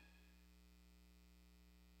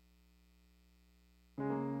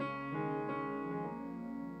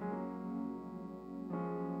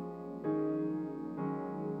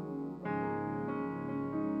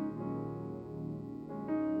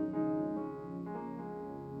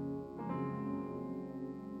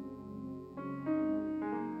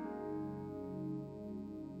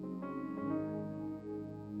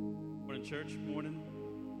morning, church. Morning.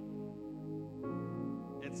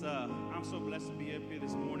 I'm so blessed to be up here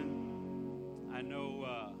this morning. I know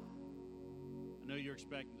you're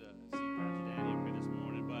expecting to see Pastor Danny up here this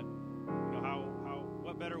morning, but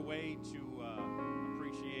what better way to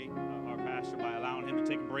appreciate our pastor by allowing him to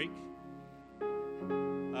take a break?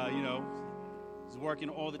 He's working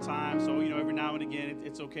all the time, so every now and again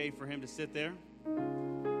it's okay for him to sit there.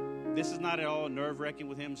 This is not at all nerve-wracking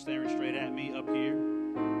with him staring straight at me up here.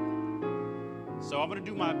 So I'm going to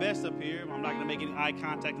do my best up here. I'm not going to make any eye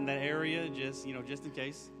contact in that area, just in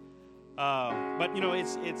case. I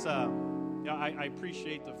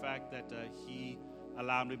appreciate the fact that he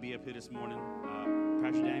allowed me to be up here this morning.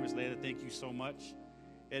 Pastor Danny, Ms. Leila, thank you so much.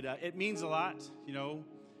 It means a lot,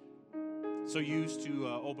 So used to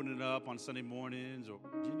opening it up on Sunday mornings, or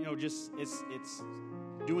it's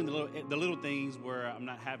doing the little things where I'm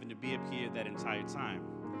not having to be up here that entire time.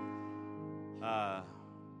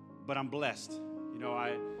 But I'm blessed.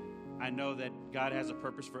 I know that God has a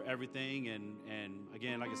purpose for everything, and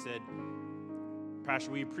again, like I said,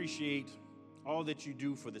 Pastor, we appreciate all that you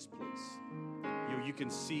do for this place. You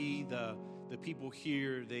can see the people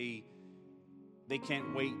here, they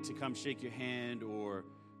can't wait to come shake your hand, or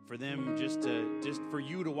for them just for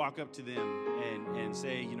you to walk up to them and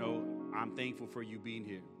say, I'm thankful for you being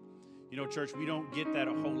here. Church, we don't get that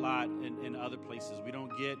a whole lot in other places. We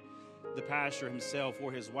don't get the pastor himself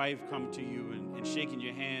or his wife come to you and shaking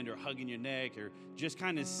your hand or hugging your neck or just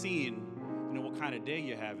kind of seeing, what kind of day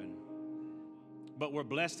you're having. But we're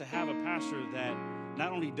blessed to have a pastor that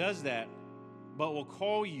not only does that, but will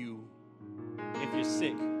call you if you're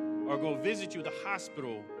sick or go visit you at the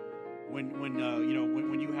hospital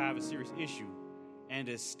when you have a serious issue, and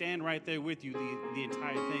to stand right there with you the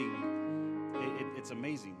entire thing. It's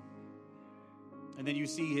amazing. And then you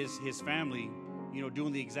see his family,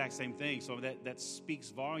 doing the exact same thing. So that speaks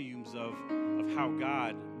volumes of how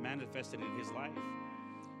God manifested in his life.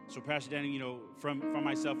 So Pastor Danny, from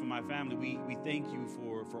myself and my family, we thank you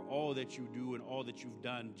for all that you do and all that you've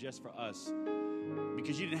done just for us,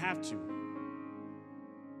 because you didn't have to,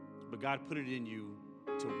 but God put it in you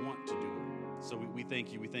to want to do it. So we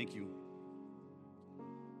thank you. We thank you.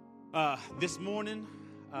 This morning,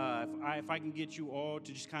 if I can get you all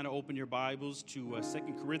to just kind of open your Bibles to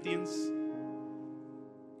 2 Corinthians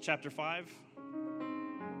chapter 5.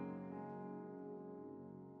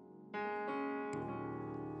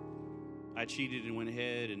 I cheated and went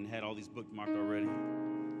ahead and had all these bookmarked already.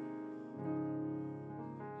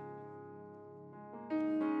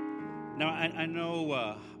 Now, I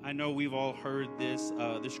know we've all heard this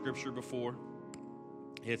scripture before.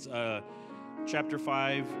 It's chapter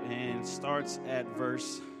 5, and it starts at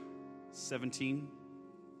verse 17.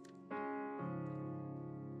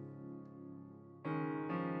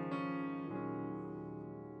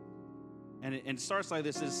 And it starts like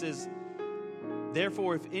this. It says,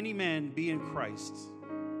 "Therefore, if any man be in Christ,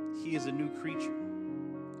 he is a new creature.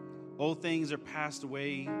 Old things are passed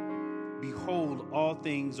away. Behold, all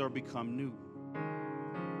things are become new.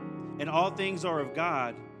 And all things are of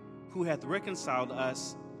God, who hath reconciled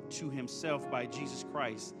us to himself by Jesus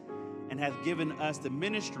Christ, and hath given us the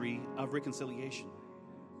ministry of reconciliation.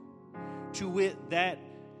 To wit, that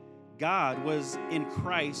God was in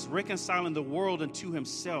Christ, reconciling the world unto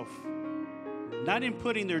himself, not in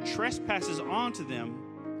putting their trespasses onto them,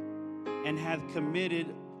 and hath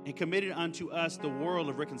committed unto us the world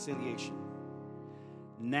of reconciliation.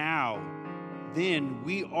 Now, then,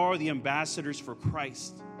 we are the ambassadors for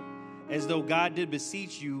Christ, as though God did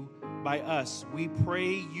beseech you by us. We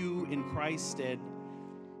pray you in Christ's stead,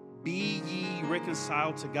 be ye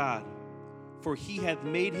reconciled to God. For he hath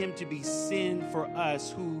made him to be sin for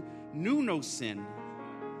us who knew no sin,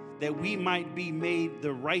 that we might be made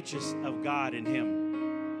the righteous of God in him."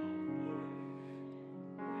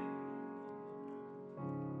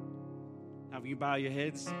 Now, if you bow your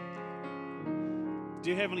heads.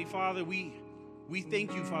 Dear Heavenly Father, we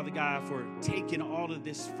thank you, Father God, for taking all of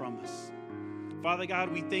this from us. Father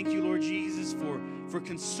God, we thank you, Lord Jesus, for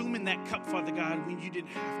consuming that cup, Father God, when you didn't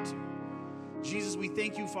have to. Jesus, we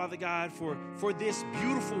thank you, Father God, for this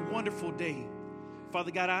beautiful, wonderful day.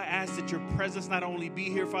 Father God, I ask that your presence not only be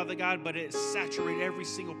here, Father God, but it saturate every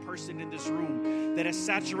single person in this room, that it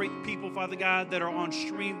saturate people, Father God, that are on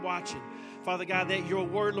stream watching. Father God, that your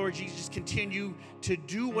word, Lord Jesus, continue to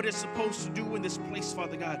do what it's supposed to do in this place,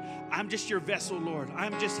 Father God. I'm just your vessel, Lord.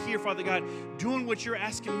 I'm just here, Father God, doing what you're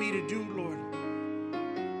asking me to do, Lord.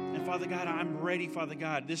 And Father God, I'm ready, Father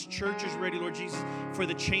God. This church is ready, Lord Jesus, for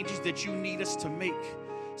the changes that you need us to make.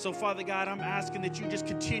 So, Father God, I'm asking that you just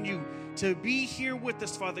continue to be here with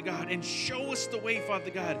us, Father God, and show us the way, Father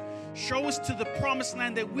God. Show us to the promised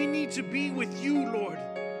land that we need to be with you, Lord.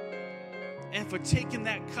 And for taking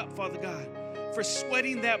that cup, Father God, for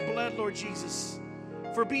sweating that blood, Lord Jesus,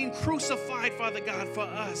 for being crucified, Father God, for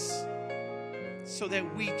us, so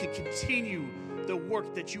that we can continue the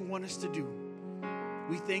work that you want us to do.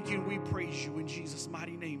 We thank you and we praise you in Jesus'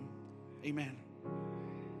 mighty name. Amen.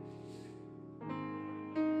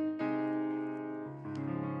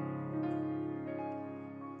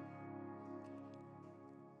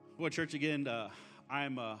 Well, church, again,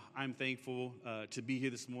 I'm thankful to be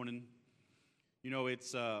here this morning. You know,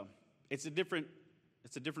 it's a different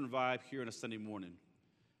vibe here on a Sunday morning.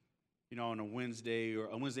 You know, on a Wednesday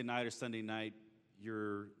night or Sunday night,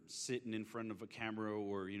 you're sitting in front of a camera,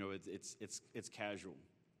 or you know, it's casual.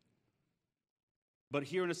 But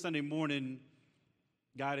here on a Sunday morning,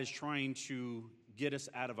 God is trying to get us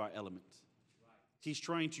out of our element. He's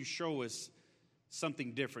trying to show us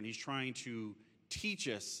something different. He's trying to teach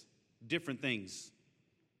us different things.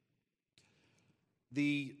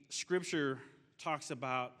 The scripture talks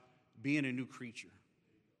about being a new creature,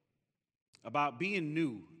 about being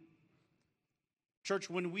new. Church,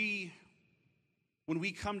 when we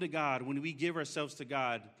come to God, when we give ourselves to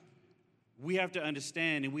God, we have to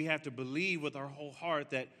understand and we have to believe with our whole heart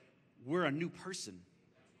that we're a new person.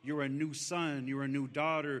 You're a new son. You're a new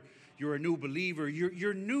daughter. You're a new believer.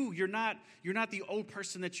 You're new. You're not the old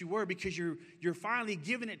person that you were, because you're finally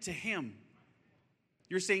giving it to him.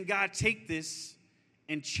 You're saying, God, take this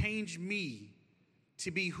and change me to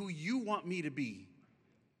be who you want me to be.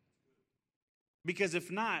 Because if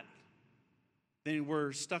not, then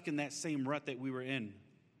we're stuck in that same rut that we were in.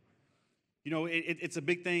 You know, it's a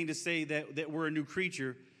big thing to say that we're a new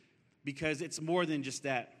creature, because it's more than just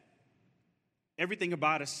that. Everything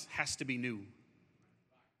about us has to be new,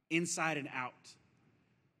 inside and out.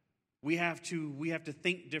 We have to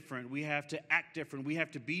think different. We have to act different. We have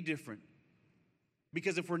to be different.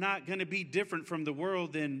 Because if we're not going to be different from the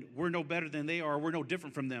world, then we're no better than they are. We're no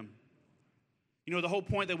different from them. You know, the whole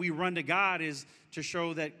point that we run to God is to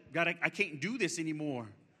show that, God, I can't do this anymore.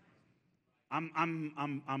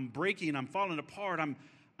 I'm breaking. I'm falling apart.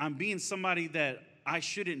 I'm being somebody that I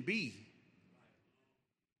shouldn't be.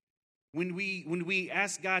 When we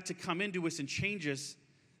ask God to come into us and change us,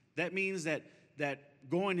 that means that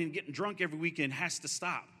going and getting drunk every weekend has to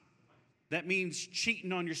stop. That means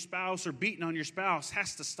cheating on your spouse or beating on your spouse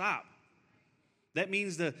has to stop. That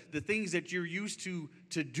means the things that you're used to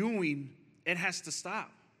doing, it has to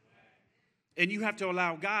stop. And you have to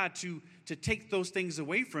allow God to take those things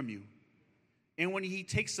away from you. And when he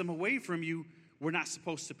takes them away from you, we're not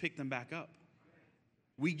supposed to pick them back up.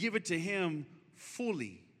 We give it to him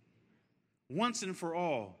fully, once and for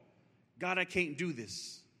all. God, I can't do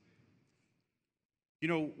this. You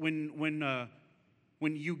know,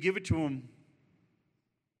 when you give it to him,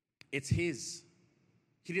 it's his.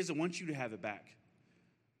 He doesn't want you to have it back.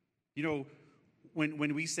 You know,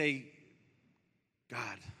 when we say,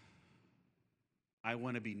 God, I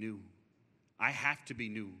want to be new. I have to be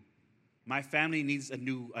new. My family needs a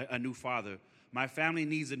new father. My family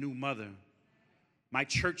needs a new mother. My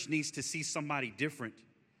church needs to see somebody different.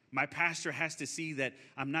 My pastor has to see that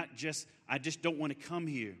I just don't want to come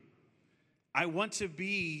here. I want to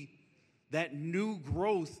be that new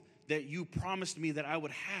growth that you promised me that I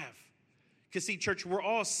would have. Because see, church, we're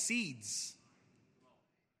all seeds.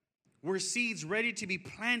 We're seeds ready to be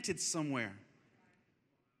planted somewhere.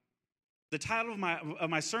 The title of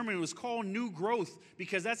my sermon was called New Growth,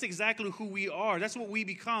 because that's exactly who we are. That's what we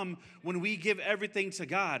become when we give everything to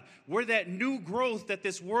God. We're that new growth that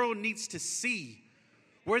this world needs to see.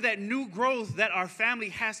 We're that new growth that our family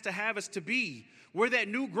has to have us to be. We're that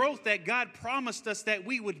new growth that God promised us that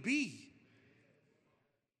we would be.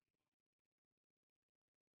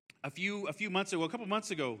 A couple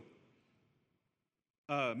months ago,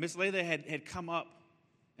 Miss Layla had come up,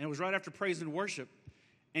 and it was right after praise and worship,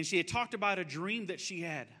 and she had talked about a dream that she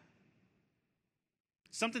had.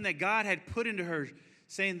 Something that God had put into her,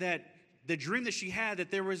 saying that the dream that she had,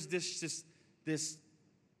 that there was this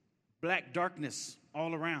black darkness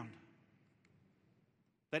all around.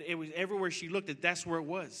 That it was everywhere she looked, that's where it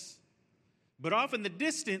was. But off in the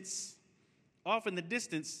distance,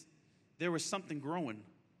 there was something growing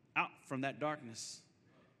out from that darkness.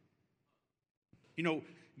 You know,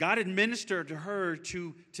 God had ministered to her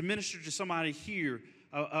to minister to somebody here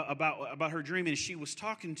about her dream, and she was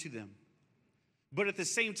talking to them. But at the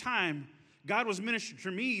same time, God was ministering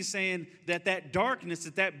to me, saying that darkness,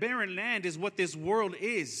 that barren land is what this world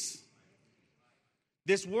is.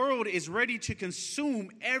 This world is ready to consume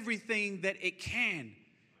everything that it can.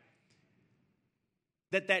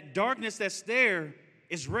 That darkness that's there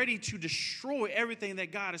is ready to destroy everything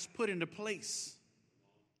that God has put into place.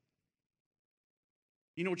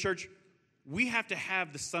 You know, church, we have to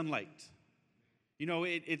have the sunlight. You know,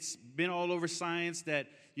 it's been all over science that,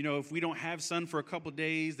 you know, if we don't have sun for a couple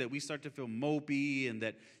days, that we start to feel mopey and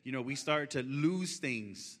that, you know, we start to lose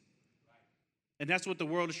things. And that's what the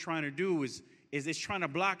world is trying to do is it's trying to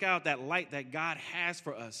block out that light that God has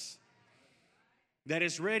for us. That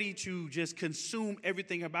is ready to just consume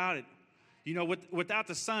everything about it. You know, without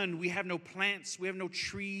the sun, we have no plants, we have no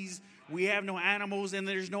trees, we have no animals, and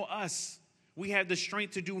there's no us. We have the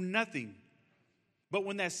strength to do nothing. But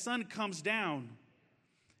when that sun comes down,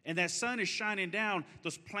 and that sun is shining down,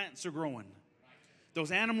 those plants are growing.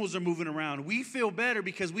 Those animals are moving around. We feel better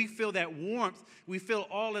because we feel that warmth. We feel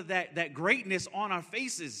all of that greatness on our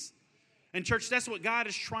faces. And church, that's what God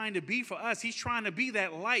is trying to be for us. He's trying to be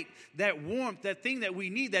that light, that warmth, that thing that we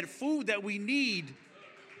need, that food that we need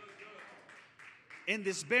in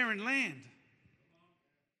this barren land.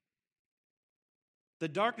 The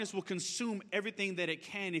darkness will consume everything that it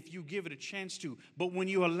can if you give it a chance to. But when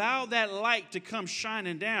you allow that light to come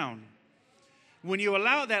shining down, when you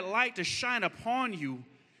allow that light to shine upon you,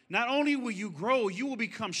 not only will you grow, you will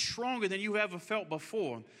become stronger than you ever felt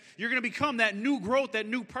before. You're going to become that new growth, that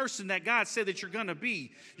new person that God said that you're going to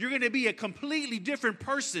be. You're going to be a completely different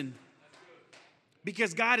person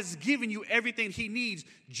because God has given you everything he needs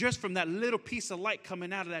just from that little piece of light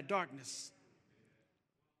coming out of that darkness.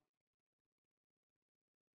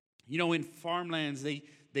 You know, in farmlands, they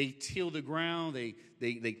till the ground,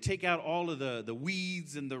 they take out all of the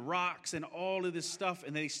weeds and the rocks and all of this stuff,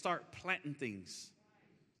 and they start planting things.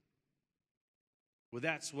 Well,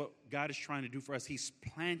 that's what God is trying to do for us. He's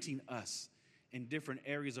planting us in different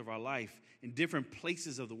areas of our life, in different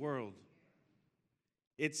places of the world.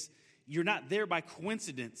 You're not there by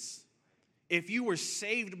coincidence. If you were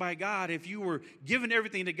saved by God, if you were given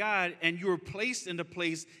everything to God and you were placed into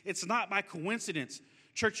place, it's not by coincidence.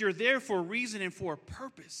 Church, you're there for a reason and for a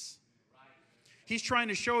purpose. He's trying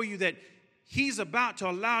to show you that he's about to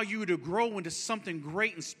allow you to grow into something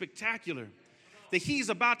great and spectacular. That he's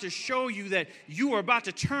about to show you that you are about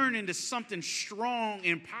to turn into something strong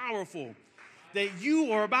and powerful. That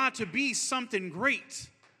you are about to be something great.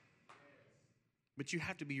 But you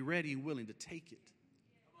have to be ready and willing to take it.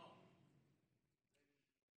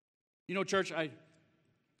 You know, church,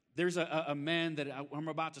 there's a man that I'm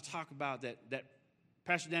about to talk about that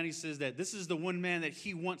Pastor Danny says that this is the one man that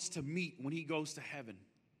he wants to meet when he goes to heaven.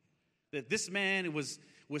 That this man was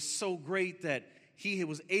so great that he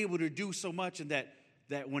was able to do so much, and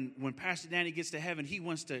that when Pastor Danny gets to heaven, he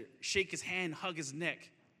wants to shake his hand, hug his neck.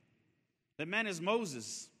 That man is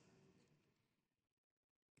Moses.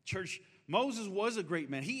 Church, Moses was a great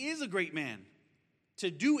man. He is a great man to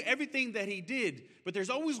do everything that he did. But there's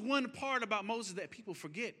always one part about Moses that people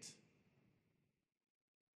forget.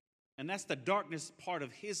 And that's the darkness part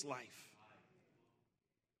of his life.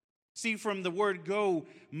 See, from the word go,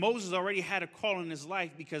 Moses already had a call in his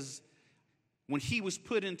life, because when he was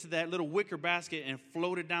put into that little wicker basket and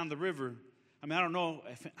floated down the river, I mean, I don't know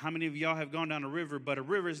how many of y'all have gone down a river, but a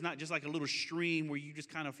river is not just like a little stream where you just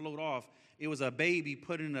kind of float off. It was a baby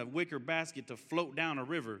put in a wicker basket to float down a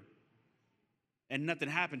river, and nothing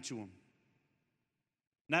happened to him.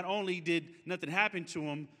 Not only did nothing happen to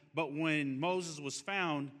him, but when Moses was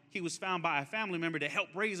found, he was found by a family member to help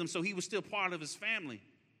raise him, so he was still part of his family.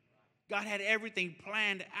 God had everything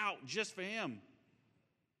planned out just for him.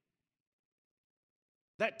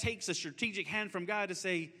 That takes a strategic hand from God to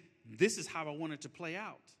say, this is how I want it to play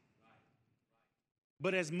out.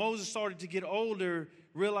 But as Moses started to get older,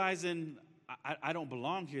 realizing I don't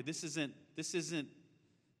belong here. This isn't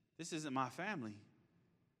my family.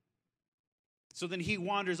 So then he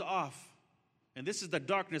wanders off. And this is the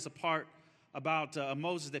darkness part about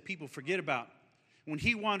Moses that people forget about. When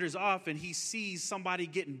he wanders off and he sees somebody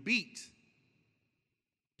getting beat,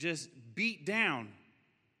 just beat down,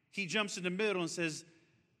 he jumps in the middle and says,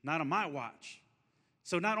 not on my watch.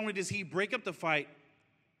 So not only does he break up the fight,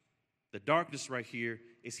 the darkness right here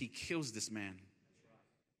is he kills this man.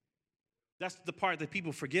 That's the part that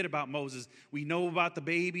people forget about Moses. We know about the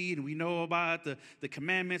baby and we know about the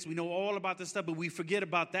commandments. We know all about this stuff, but we forget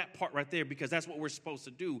about that part right there, because that's what we're supposed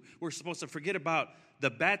to do. We're supposed to forget about the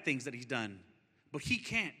bad things that he's done. But he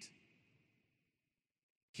can't.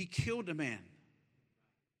 He killed a man.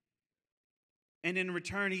 And in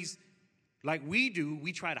return, he's like we do,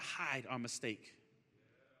 we try to hide our mistake.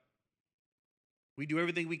 We do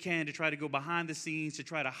everything we can to try to go behind the scenes, to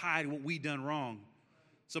try to hide what we done wrong.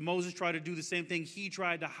 So Moses tried to do the same thing. He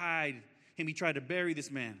tried to hide him. He tried to bury this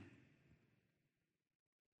man.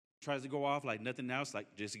 Tries to go off like nothing else,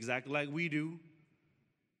 like just exactly like we do.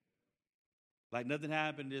 Like nothing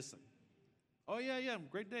happened. Just, oh, yeah,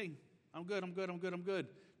 great day. I'm good.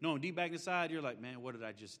 No, deep back inside, you're like, man, what did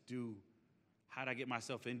I just do? How did I get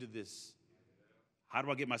myself into this? How do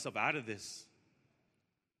I get myself out of this?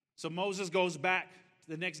 So Moses goes back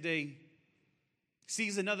the next day,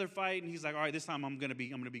 sees another fight, and he's like, all right, this time I'm gonna be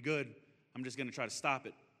good. I'm just gonna try to stop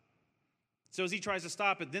it. So as he tries to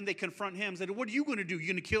stop it, then they confront him and say, what are you gonna do? You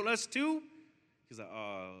gonna kill us too? He's like,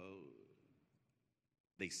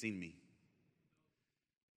 they seen me.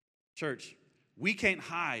 Church, we can't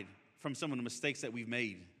hide from some of the mistakes that we've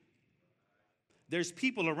made. There's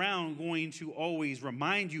people around going to always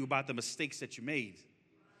remind you about the mistakes that you made.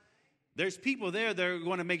 There's people there that are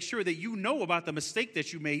going to make sure that you know about the mistake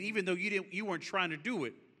that you made, even though you weren't trying to do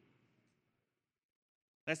it.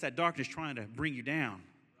 That's that darkness trying to bring you down.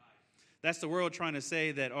 That's the world trying to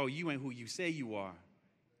say that, oh, you ain't who you say you are.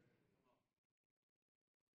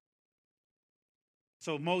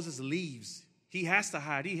 So Moses leaves. He has to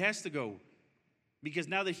hide. He has to go. Because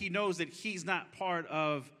now that he knows that he's not part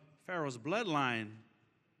of Pharaoh's bloodline,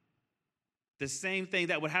 the same thing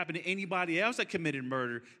that would happen to anybody else that committed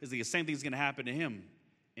murder is the same thing that's going to happen to him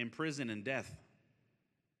in prison and death.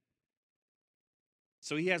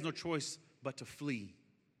 So he has no choice but to flee.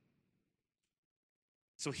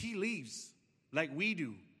 So he leaves like we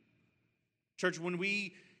do. Church, when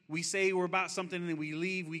we say we're about something and then we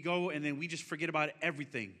leave, we go, and then we just forget about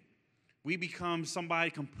everything. We become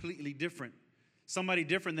somebody completely different. Somebody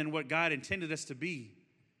different than what God intended us to be.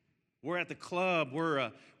 We're at the club. We're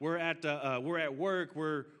at work.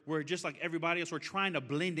 We're just like everybody else. We're trying to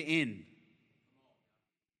blend in,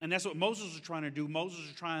 and that's what Moses was trying to do. Moses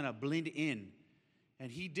was trying to blend in,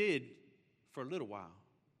 and he did for a little while.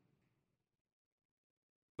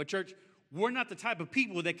 But church, we're not the type of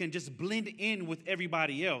people that can just blend in with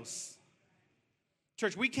everybody else.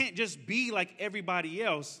 Church, we can't just be like everybody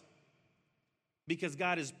else. Because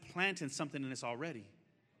God is planting something in us already.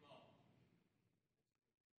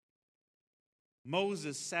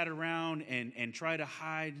 Moses sat around and tried to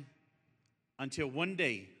hide until one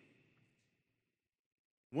day,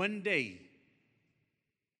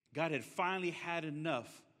 God had finally had enough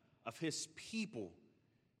of his people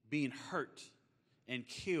being hurt and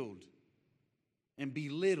killed and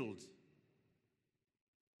belittled.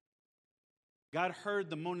 God heard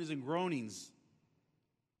the moanings and groanings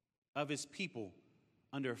of his people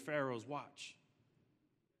under Pharaoh's watch.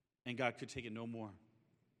 And God could take it no more.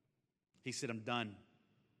 He said, I'm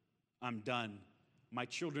done. My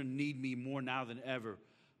children need me more now than ever.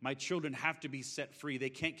 My children have to be set free. They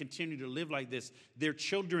can't continue to live like this. Their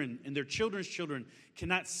children and their children's children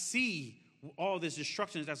cannot see all this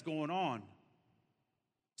destruction that's going on.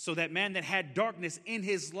 So that man that had darkness in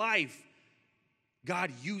his life,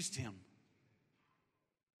 God used him.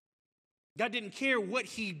 God didn't care what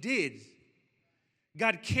he did.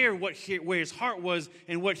 God cared where his heart was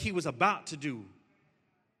and what he was about to do.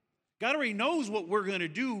 God already knows what we're going to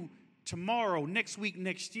do tomorrow, next week,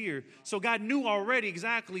 next year. So God knew already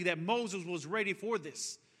exactly that Moses was ready for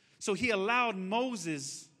this. So he allowed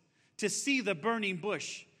Moses to see the burning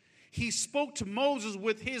bush. He spoke to Moses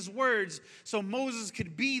with his words so Moses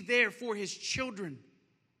could be there for his children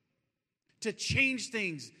to change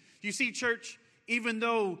things. You see, church, even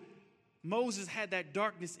though Moses had that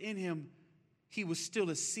darkness in him, he was still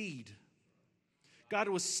a seed. God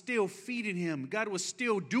was still feeding him. God was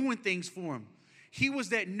still doing things for him. He was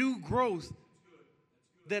that new growth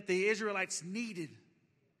that the Israelites needed.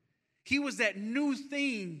 He was that new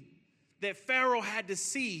thing that Pharaoh had to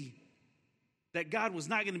see, that God was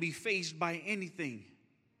not going to be faced by anything.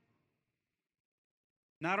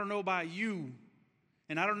 Now, I don't know about you,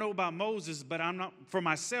 and I don't know about Moses, but I'm not, for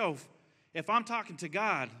myself, if I'm talking to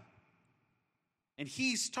God, and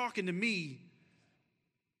he's talking to me,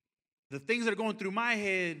 the things that are going through my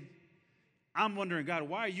head, I'm wondering, God,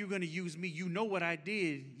 why are you going to use me? You know what I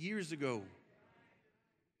did years ago.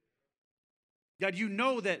 God, you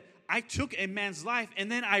know that I took a man's life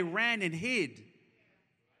and then I ran and hid.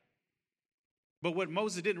 But what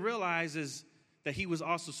Moses didn't realize is that he was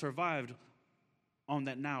also survived on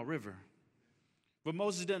that Nile River. What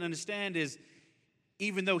Moses didn't understand is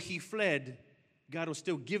even though he fled, God was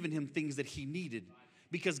still giving him things that he needed,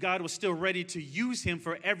 because God was still ready to use him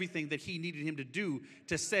for everything that he needed him to do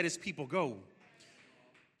to set his people go.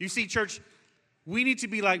 You see, church, we need to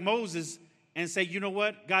be like Moses and say, you know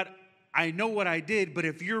what, God, I know what I did, but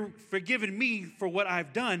if you're forgiving me for what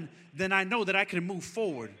I've done, then I know that I can move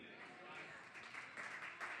forward.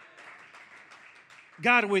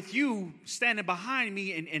 God, with you standing behind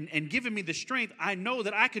me and giving me the strength, I know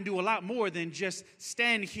that I can do a lot more than just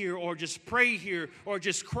stand here or just pray here or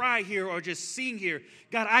just cry here or just sing here.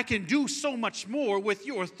 God, I can do so much more with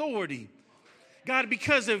your authority. God,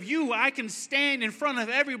 because of you, I can stand in front of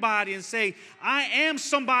everybody and say, I am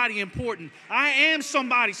somebody important. I am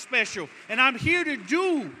somebody special. And I'm here to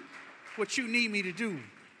do what you need me to do.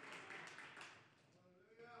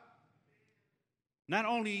 Not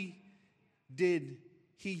only did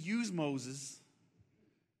he use Moses,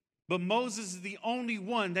 but Moses is the only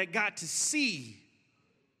one that got to see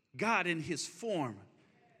God in his form.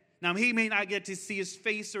 Now, he may not get to see his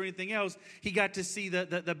face or anything else. He got to see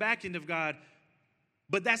the back end of God.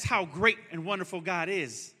 But that's how great and wonderful God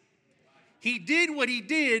is. He did what he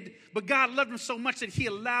did, but God loved him so much that he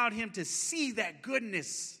allowed him to see that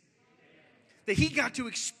goodness. That he got to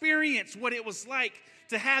experience what it was like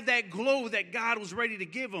to have that glow that God was ready to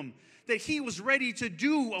give him. That he was ready to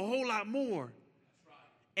do a whole lot more.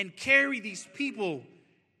 And carry these people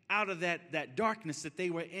out of that darkness that they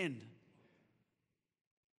were in.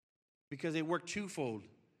 Because it worked twofold.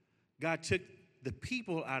 God took the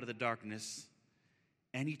people out of the darkness,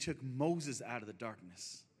 and he took Moses out of the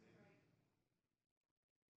darkness.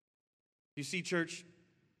 You see, church,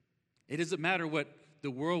 it doesn't matter what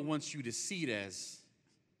the world wants you to see it as.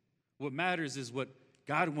 What matters is what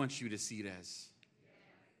God wants you to see it as.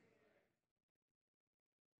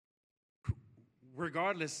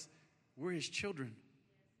 Regardless, we're his children.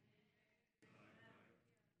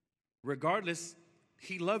 Regardless,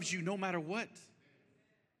 he loves you no matter what.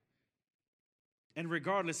 And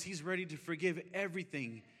regardless, he's ready to forgive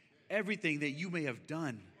everything that you may have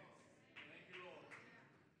done.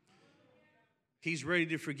 He's ready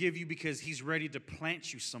to forgive you because he's ready to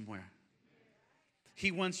plant you somewhere.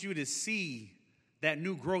 He wants you to see that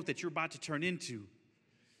new growth that you're about to turn into.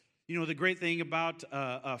 You know, the great thing about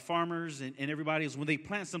farmers and everybody is when they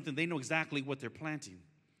plant something, they know exactly what they're planting.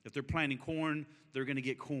 If they're planting corn, they're going to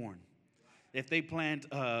get corn. If they plant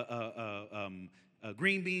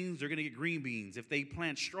green beans, they're going to get green beans. If they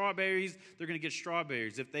plant strawberries, they're going to get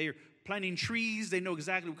strawberries. If they're planting trees, they know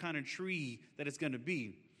exactly what kind of tree that it's going to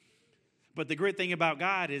be. But the great thing about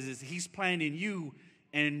God is he's planting you,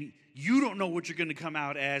 and you don't know what you're going to come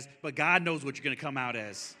out as, but God knows what you're going to come out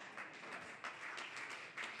as.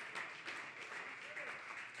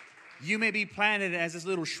 You may be planted as this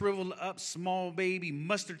little shriveled up small baby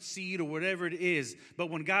mustard seed or whatever it is. But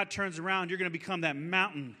when God turns around, you're going to become that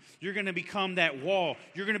mountain. You're going to become that wall.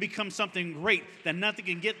 You're going to become something great that nothing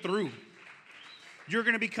can get through. You're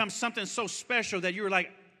going to become something so special that you're like,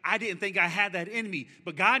 I didn't think I had that in me.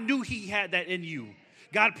 But God knew he had that in you.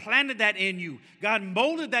 God planted that in you. God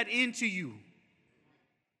molded that into you.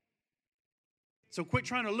 So quit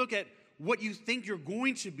trying to look at what you think you're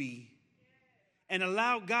going to be and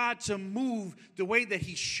allow God to move the way that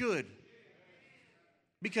he should.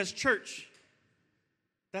 Because church,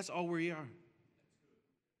 that's all we are.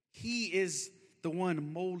 He is the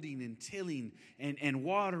one molding and tilling and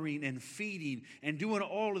watering and feeding and doing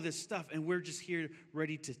all of this stuff. And we're just here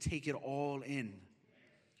ready to take it all in.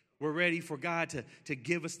 We're ready for God to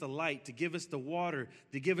give us the light, to give us the water,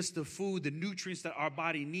 to give us the food, the nutrients that our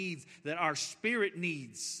body needs, that our spirit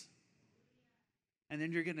needs. And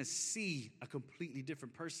then you're going to see a completely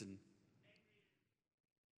different person.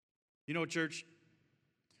 You know, church,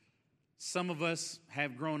 some of us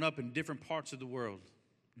have grown up in different parts of the world,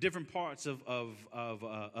 different parts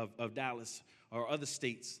of Dallas or other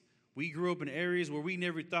states. We grew up in areas where we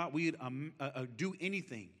never thought we'd do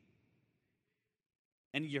anything.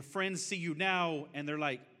 And your friends see you now, and they're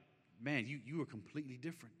like, man, you are completely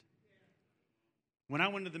different. When I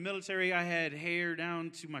went to the military, I had hair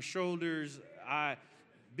down to my shoulders,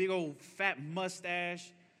 big old fat mustache,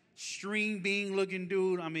 string bean looking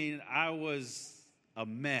dude. I mean, I was a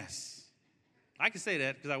mess. I can say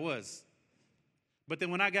that because I was. But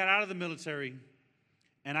then when I got out of the military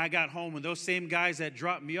and I got home, and those same guys that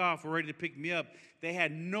dropped me off were ready to pick me up, they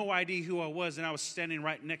had no idea who I was, and I was standing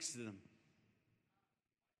right next to them.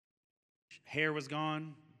 Hair was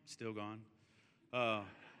gone, still gone.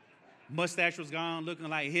 Mustache was gone, looking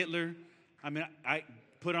like Hitler. I mean, I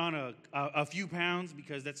put on a few pounds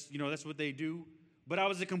because that's what they do. But I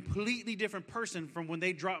was a completely different person from when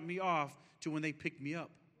they dropped me off to when they picked me up.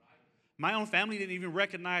 My own family didn't even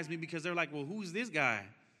recognize me because they're like, well, who's this guy?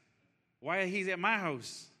 Why he's at my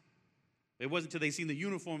house? It wasn't until they seen the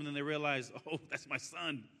uniform and then they realized, oh, that's my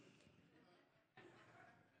son.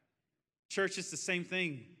 Church, it's the same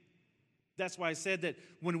thing. That's why I said that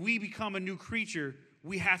when we become a new creature,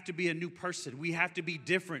 we have to be a new person. We have to be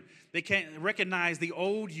different. They can't recognize the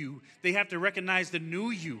old you. They have to recognize the new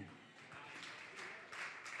you.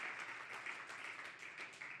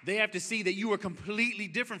 They have to see that you are completely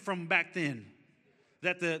different from back then.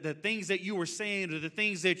 That the things that you were saying or the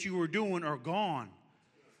things that you were doing are gone.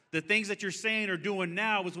 The things that you're saying or doing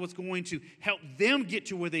now is what's going to help them get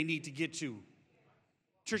to where they need to get to.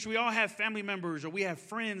 Church, we all have family members or we have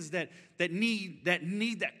friends that need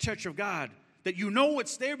that touch of God. That you know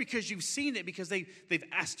it's there because you've seen it, because they've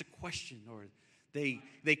asked a question, or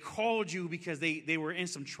they called you because they were in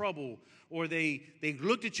some trouble, or they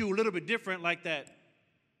looked at you a little bit different, like that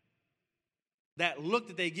look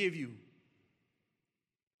that they give you.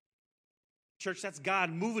 Church, that's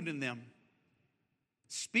God moving in them,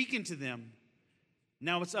 speaking to them.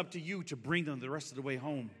 Now it's up to you to bring them the rest of the way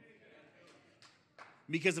home.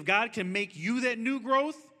 Because if God can make you that new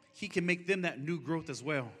growth, he can make them that new growth as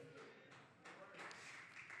well.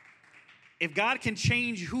 If God can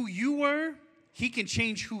change who you were, he can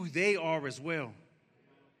change who they are as well.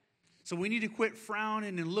 So we need to quit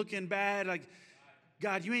frowning and looking bad like,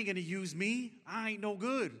 God, you ain't going to use me. I ain't no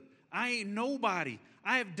good. I ain't nobody.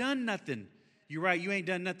 I have done nothing. You're right, you ain't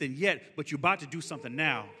done nothing yet, but you're about to do something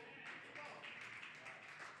now.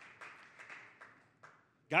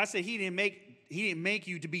 God said he didn't make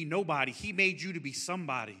you to be nobody. He made you to be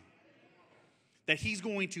somebody. That he's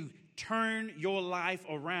going to turn your life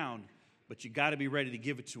around, but you got to be ready to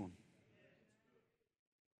give it to him.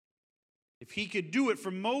 If he could do it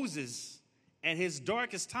for Moses at his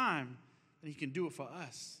darkest time, then he can do it for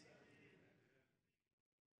us.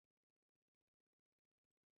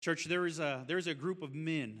 Church, there's a group of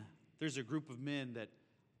men. There's a group of men that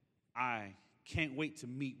I can't wait to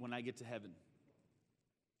meet when I get to heaven.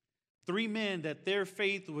 3 men that their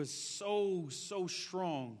faith was so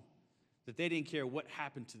strong that they didn't care what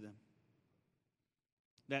happened to them.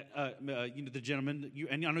 That the gentleman,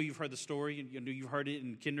 and I know you've heard the story. You've heard it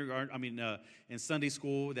in kindergarten. In Sunday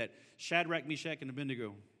school. That Shadrach, Meshach, and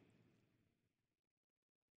Abednego.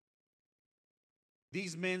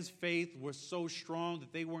 These men's faith was so strong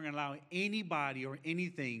that they weren't allowing anybody or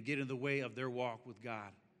anything get in the way of their walk with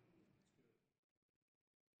God.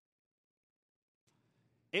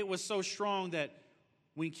 It was so strong that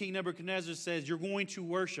when King Nebuchadnezzar says, you're going to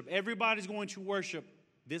worship, everybody's going to worship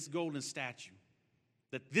this golden statue.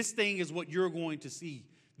 That this thing is what you're going to see.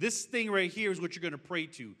 This thing right here is what you're going to pray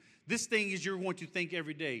to. This thing is you're going to think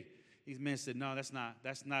every day. These men said, no, that's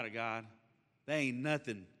not a God. That ain't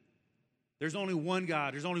nothing. There's only one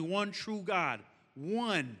God. There's only one true God.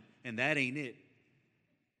 One, and that ain't it.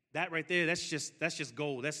 That right there, that's just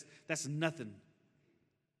gold. That's nothing.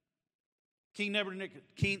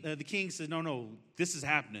 The king says, no, this is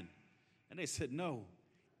happening. And they said, no.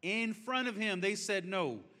 In front of him, they said,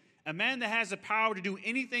 no. A man that has the power to do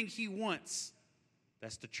anything he wants.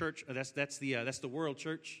 That's the church. That's the world,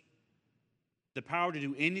 church. The power to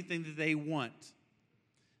do anything that they want.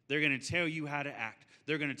 They're going to tell you how to act.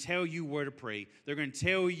 They're going to tell you where to pray. They're going to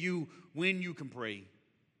tell you when you can pray.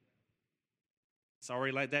 It's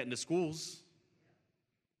already like that in the schools.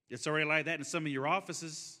 It's already like that in some of your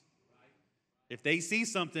offices. If they see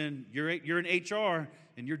something, you're in HR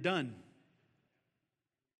and you're done.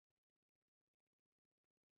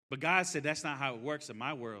 But God said that's not how it works in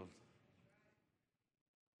my world.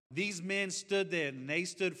 These men stood there and they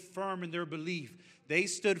stood firm in their belief. They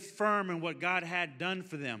stood firm in what God had done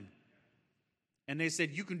for them. And they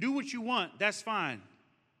said, you can do what you want, that's fine.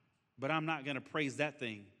 But I'm not going to praise that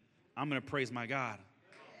thing. I'm going to praise my God.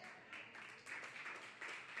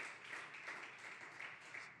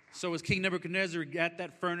 So as King Nebuchadnezzar got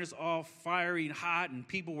that furnace all fiery and hot and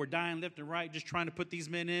people were dying left and right just trying to put these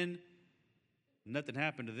men in, nothing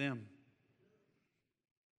happened to them.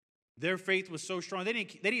 Their faith was so strong. They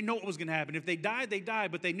didn't know what was going to happen. If they died, they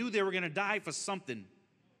died, but they knew they were going to die for something.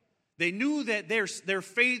 They knew that their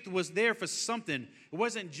faith was there for something. It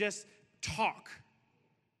wasn't just talk.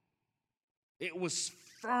 It was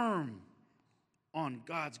firm on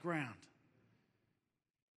God's ground.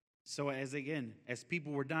 So as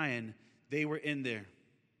people were dying, they were in there.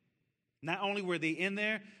 Not only were they in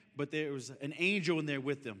there, but there was an angel in there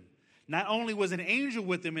with them. Not only was an angel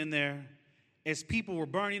with them in there, as people were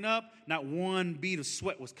burning up, not one bead of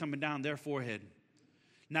sweat was coming down their forehead.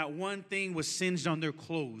 Not one thing was singed on their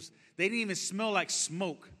clothes. They didn't even smell like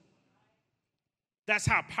smoke. That's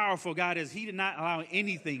how powerful God is. He did not allow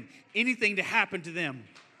anything to happen to them.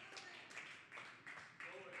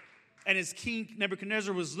 And as King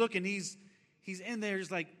Nebuchadnezzar was looking, he's in there.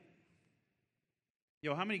 He's like,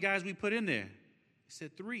 yo, how many guys we put in there? He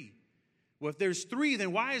said 3. Well, if there's 3,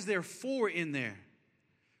 then why is there 4 in there?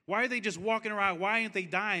 Why are they just walking around? Why aren't they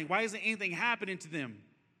dying? Why isn't anything happening to them?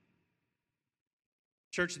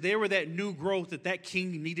 Church, they were that new growth that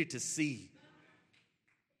king needed to see.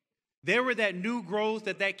 They were that new growth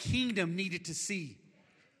that kingdom needed to see.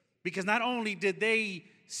 Because not only did they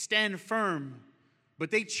stand firm, but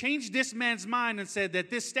they changed this man's mind and said that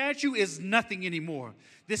this statue is nothing anymore.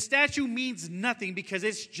 This statue means nothing because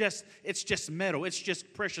it's just metal. It's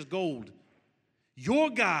just precious gold. Your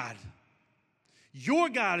God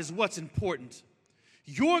is what's important.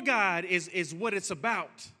 Your God is what it's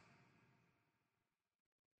about.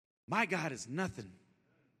 My God is nothing.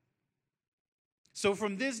 So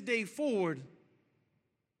from this day forward,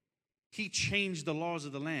 he changed the laws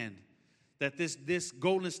of the land. That this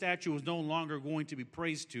golden statue was no longer going to be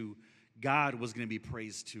praised to. God was going to be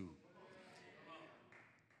praised to.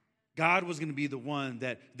 God was going to be the one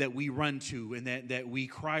that we run to and that we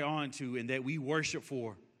cry on to and that we worship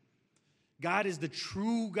for. God is the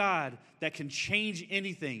true God that can change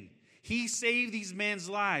anything. He saved these men's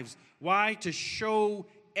lives. Why? To show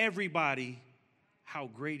everybody how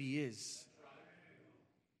great he is.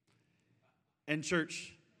 And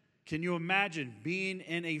church, can you imagine being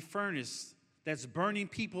in a furnace that's burning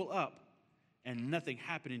people up and nothing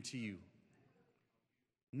happening to you?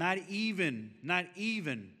 Not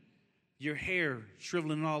even your hair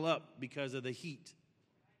shriveling all up because of the heat.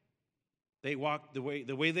 They walked the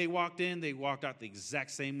way they walked in, they walked out the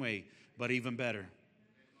exact same way, but even better.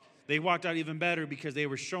 They walked out even better because they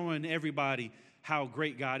were showing everybody how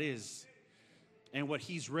great God is and what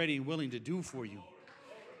he's ready and willing to do for you.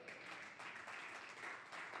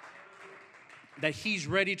 That he's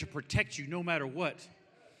ready to protect you no matter what.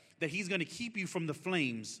 That he's going to keep you from the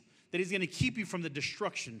flames. That he's going to keep you from the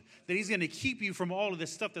destruction. That he's going to keep you from all of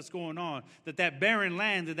this stuff that's going on. That barren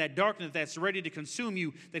land, that darkness that's ready to consume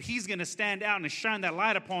you, that he's going to stand out and shine that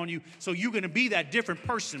light upon you so you're going to be that different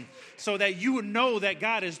person. So that you would know that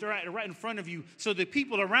God is right in front of you. So the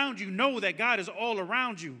people around you know that God is all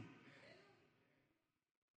around you.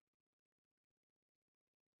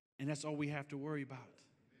 And that's all we have to worry about.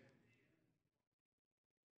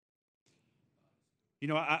 You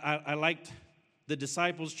know, I liked the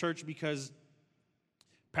disciples' church because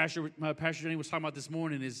Pastor Jenny was talking about this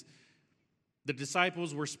morning is the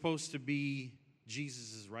disciples were supposed to be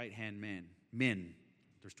Jesus' right-hand men.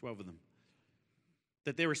 There's 12 of them.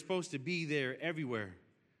 That they were supposed to be there everywhere,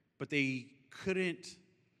 but they couldn't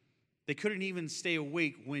even stay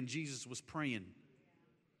awake when Jesus was praying.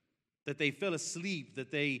 That they fell asleep, that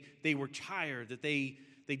they were tired, that they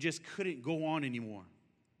just couldn't go on anymore.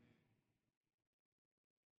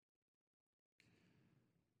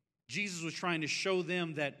 Jesus was trying to show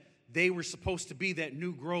them that they were supposed to be that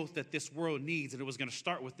new growth that this world needs, and it was going to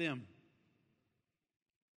start with them.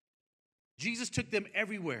 Jesus took them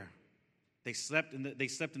everywhere. They slept in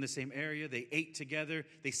the same area. They ate together.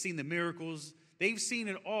 They seen the miracles. They've seen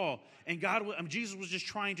it all. And Jesus was just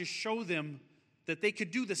trying to show them that they could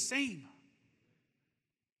do the same.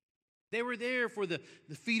 They were there for the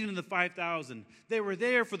feeding of the 5,000. They were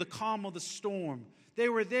there for the calm of the storm. They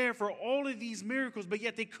were there for all of these miracles, but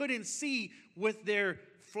yet they couldn't see with their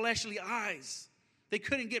fleshly eyes. They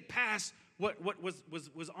couldn't get past what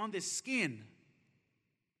was on this skin.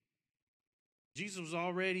 Jesus was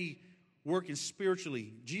already working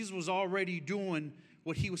spiritually. Jesus was already doing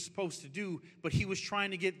what he was supposed to do, but he was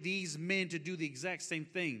trying to get these men to do the exact same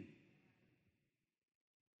thing.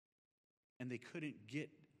 And they couldn't get,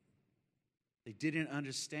 they didn't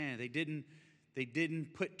understand. They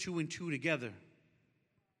didn't put two and two together.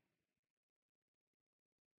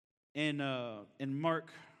 In Mark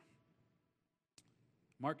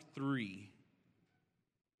 3,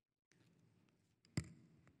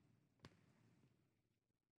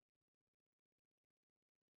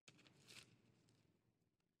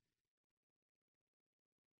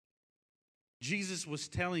 Jesus was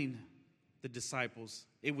telling the disciples,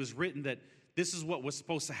 it was written that this is what was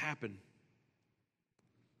supposed to happen.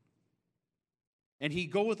 And he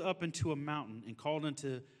goeth up into a mountain and called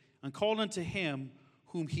unto him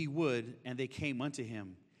whom he would, and they came unto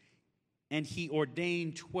him. And he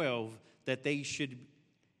ordained 12 that they should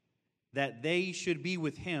be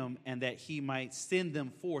with him, and that he might send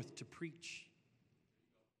them forth to preach.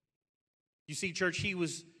 You see, church, he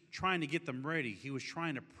was trying to get them ready. He was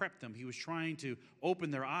trying to prep them. He was trying to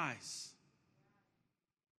open their eyes.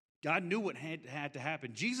 God knew what had to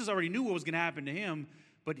happen. Jesus already knew what was going to happen to him,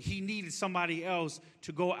 but he needed somebody else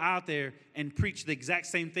to go out there and preach the exact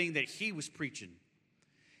same thing that he was preaching.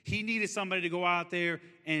 He needed somebody to go out there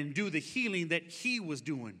and do the healing that he was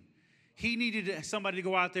doing. He needed somebody to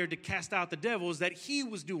go out there to cast out the devils that he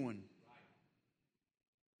was doing.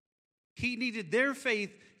 He needed their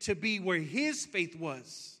faith to be where his faith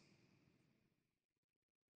was.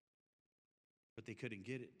 But they couldn't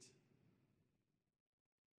get it.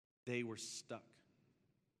 They were stuck.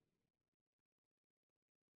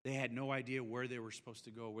 They had no idea where they were supposed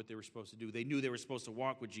to go, what they were supposed to do. They knew they were supposed to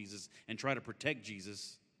walk with Jesus and try to protect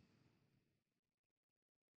Jesus.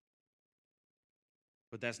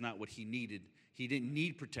 But that's not what he needed. He didn't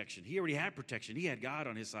need protection. He already had protection. He had God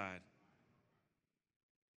on his side.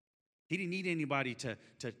 He didn't need anybody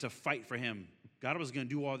to fight for him. God was going to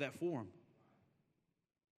do all that for him.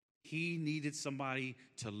 He needed somebody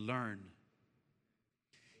to learn.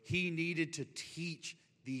 He needed to teach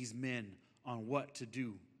these men on what to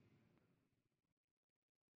do.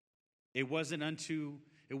 It wasn't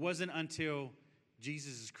until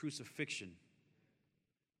Jesus' crucifixion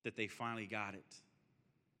that they finally got it.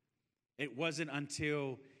 It wasn't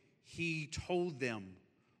until he told them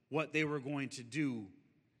what they were going to do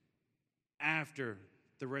after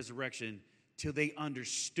the resurrection till they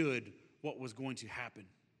understood what was going to happen.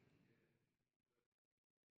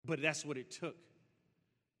 But that's what it took.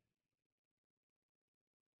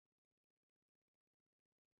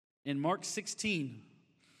 In Mark 16,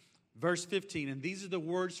 verse 15, and these are the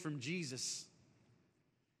words from Jesus.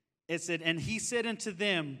 It said, "And he said unto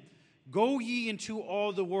them, Go ye into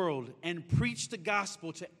all the world, and preach the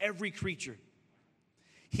gospel to every creature.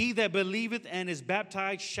 He that believeth and is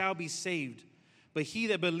baptized shall be saved, but he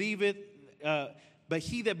that believeth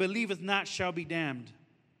not shall be damned.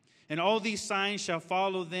 And all these signs shall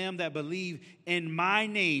follow them that believe. In my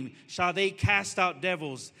name shall they cast out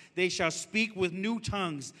devils. They shall speak with new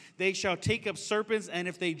tongues. They shall take up serpents, and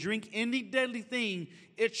if they drink any deadly thing,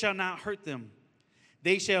 it shall not hurt them.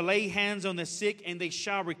 They shall lay hands on the sick, and they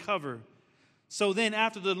shall recover. So then,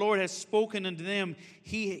 after the Lord had spoken unto them,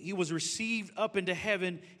 he was received up into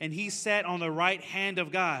heaven, and he sat on the right hand of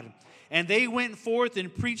God. And they went forth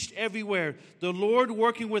and preached everywhere, the Lord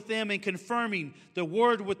working with them and confirming the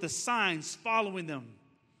word with the signs following them."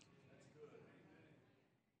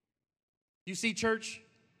 You see, church,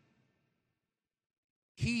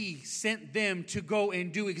 he sent them to go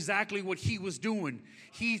and do exactly what he was doing.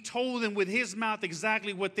 He told them with his mouth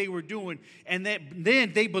exactly what they were doing. And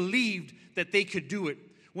then they believed that they could do it.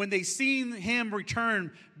 When they seen him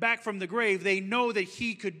return back from the grave, they know that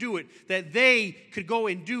he could do it, that they could go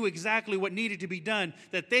and do exactly what needed to be done,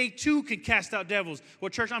 that they too could cast out devils. Well,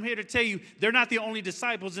 church, I'm here to tell you, they're not the only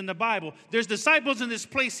disciples in the Bible. There's disciples in this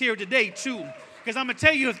place here today too. Because I'm going to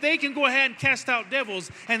tell you, if they can go ahead and cast out devils,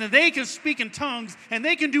 and then they can speak in tongues, and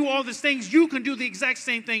they can do all these things, you can do the exact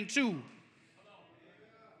same thing too.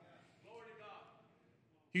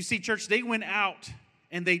 You see, church, they went out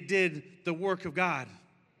and they did the work of God.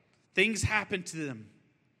 Things happened to them.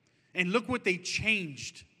 And look what they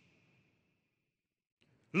changed.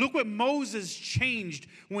 Look what Moses changed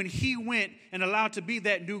when he went and allowed to be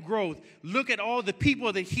that new growth. Look at all the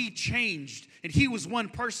people that he changed. And he was one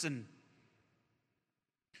person.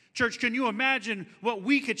 Church, can you imagine what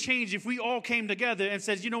we could change if we all came together and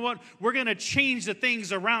said, you know what? We're going to change the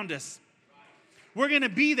things around us. We're going to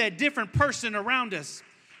be that different person around us.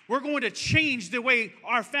 We're going to change the way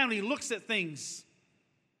our family looks at things.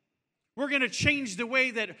 We're going to change the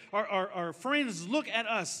way that our friends look at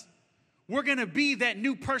us. We're going to be that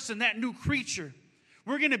new person, that new creature.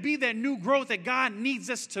 We're going to be that new growth that God needs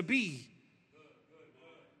us to be.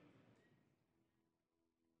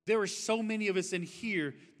 There are so many of us in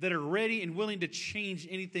here that are ready and willing to change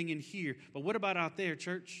anything in here. But what about out there,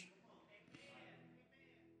 church?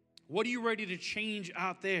 What are you ready to change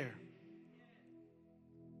out there?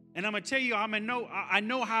 And I'm going to tell you, I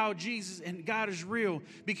know how Jesus and God is real,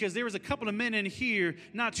 because there was a couple of men in here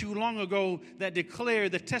not too long ago that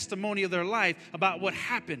declared the testimony of their life about what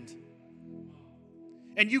happened.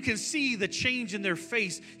 And you can see the change in their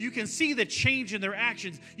face. You can see the change in their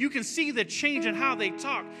actions. You can see the change in how they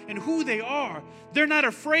talk and who they are. They're not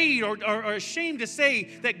afraid or ashamed to say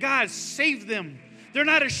that God saved them. They're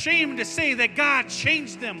not ashamed to say that God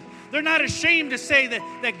changed them. They're not ashamed to say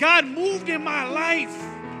that God moved in my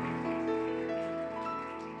life.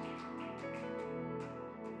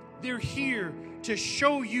 They're here to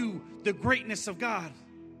show you the greatness of God.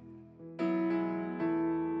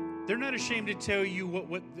 They're not ashamed to tell you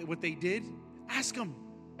what they did. Ask them.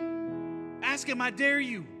 Ask them, I dare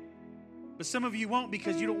you. But some of you won't,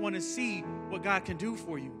 because you don't want to see what God can do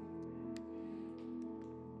for you.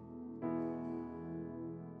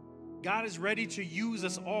 God is ready to use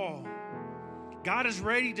us all. God is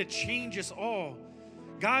ready to change us all.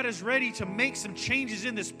 God is ready to make some changes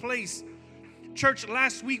in this place. Church,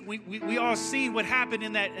 last week we all seen what happened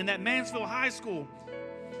in that Mansfield High School.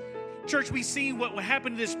 Church, we seen what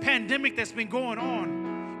happened to this pandemic that's been going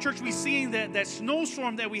on. Church, we seen that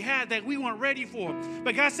snowstorm that we had that we weren't ready for.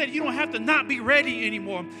 But God said, you don't have to not be ready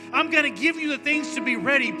anymore. I'm going to give you the things to be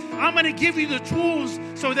ready. I'm going to give you the tools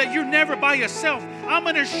so that you're never by yourself. I'm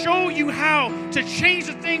going to show you how to change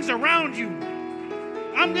the things around you.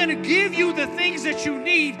 I'm going to give you the things that you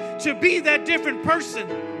need to be that different person.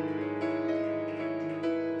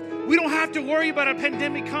 We don't have to worry about a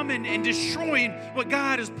pandemic coming and destroying what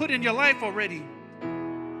God has put in your life already.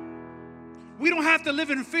 We don't have to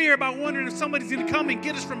live in fear about wondering if somebody's going to come and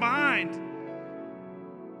get us from behind.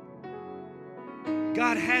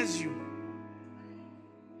 God has you.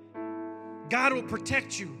 God will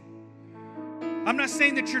protect you. I'm not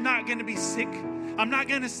saying that you're not going to be sick. I'm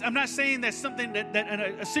not saying that something that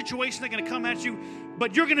a situation that's going to come at you,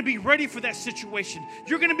 but you're going to be ready for that situation.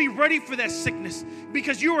 You're going to be ready for that sickness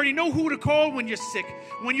because you already know who to call when you're sick.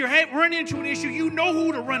 When you're running into an issue, you know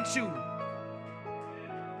who to run to.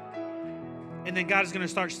 And then God is going to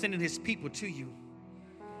start sending his people to you.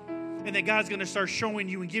 And then God's going to start showing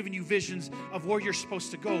you and giving you visions of where you're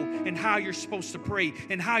supposed to go and how you're supposed to pray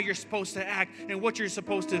and how you're supposed to act and what you're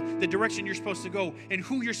supposed to, the direction you're supposed to go and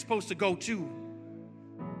who you're supposed to go to.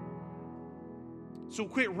 So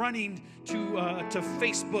quit running to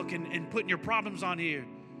Facebook and putting your problems on here.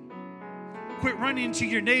 Quit running to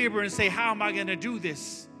your neighbor and say, how am I going to do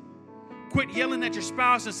this? Quit yelling at your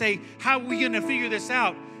spouse and say, how are we going to figure this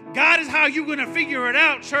out? God is how you're going to figure it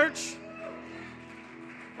out, church.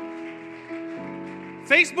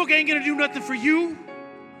 Facebook ain't going to do nothing for you.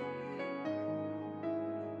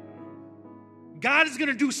 God is going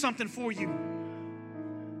to do something for you.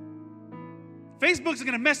 Facebook's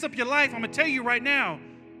going to mess up your life, I'm going to tell you right now.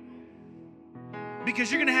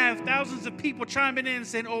 Because you're going to have thousands of people chiming in and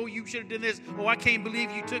saying, oh, you should have done this. Oh, I can't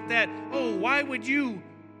believe you took that. Oh, why would you?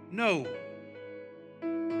 No.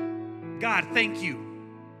 God, thank you.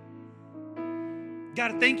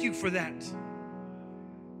 God, thank you for that.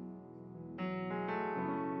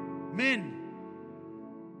 Men,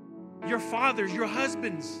 your fathers, your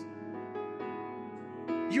husbands,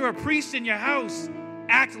 you're a priest in your house.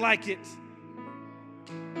 Act like it.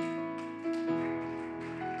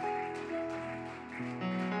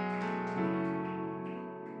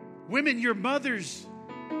 Women, your mothers,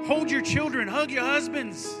 hold your children, hug your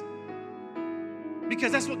husbands.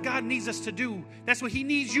 Because that's what God needs us to do. That's what he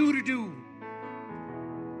needs you to do.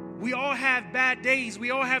 We all have bad days.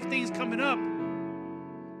 We all have things coming up.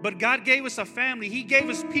 But God gave us a family. He gave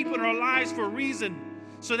us people in our lives for a reason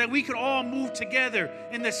so that we could all move together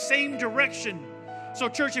in the same direction. So,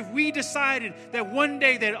 church, if we decided that one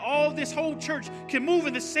day that all this whole church can move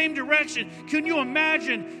in the same direction, can you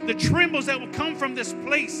imagine the trembles that would come from this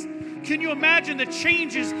place? Can you imagine the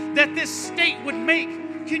changes that this state would make?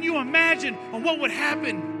 Can you imagine what would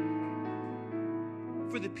happen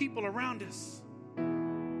for the people around us?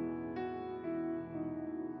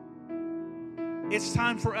 It's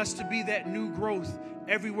time for us to be that new growth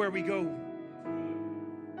everywhere we go.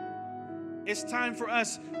 It's time for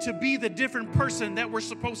us to be the different person that we're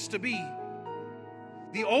supposed to be.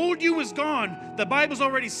 The old you is gone. The Bible's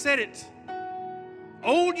already said it.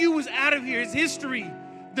 Old you is out of here. It's history.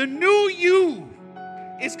 The new you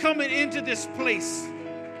is coming into this place.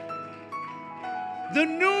 The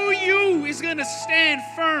new you is going to stand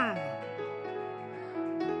firm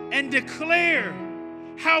and declare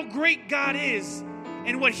how great God is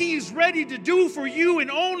and what he's ready to do for you and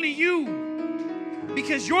only you.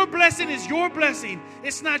 Because your blessing is your blessing.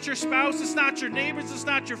 It's not your spouse, it's not your neighbors, it's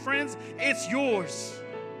not your friends, it's yours.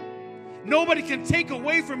 Nobody can take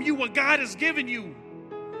away from you what God has given you.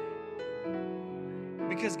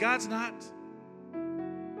 Because God's not.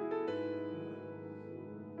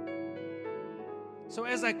 So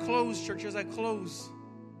as I close, church, as I close,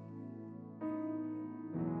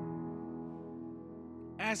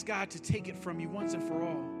 ask God to take it from you once and for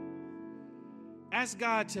all. Ask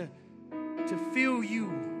God to fill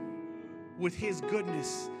you with his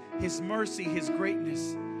goodness, his mercy, his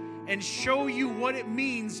greatness, and show you what it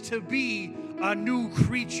means to be a new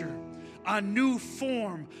creature, a new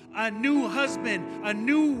form, a new husband, a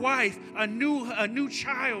new wife, a new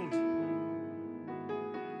child.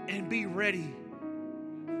 And be ready.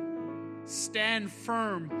 Stand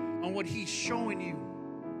firm on what he's showing you.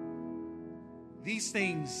 These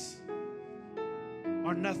things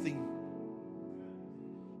are nothing.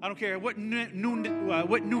 I don't care what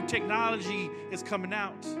new technology is coming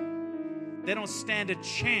out. They don't stand a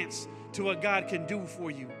chance to what God can do for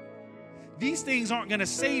you. These things aren't going to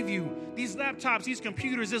save you. These laptops, these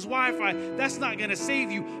computers, this Wi-Fi, that's not going to save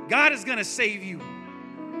you. God is going to save you.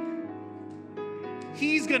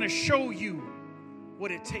 He's going to show you what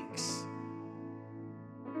it takes.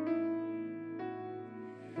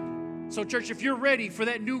 So, church, if you're ready for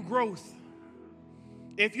that new growth,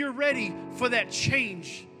 if you're ready for that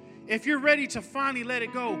change, if you're ready to finally let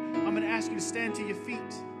it go, I'm going to ask you to stand to your feet.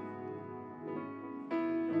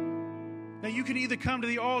 Now, you can either come to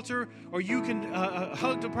the altar or you can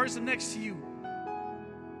hug the person next to you.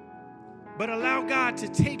 But allow God to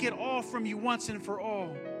take it all from you once and for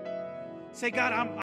all. Say, God,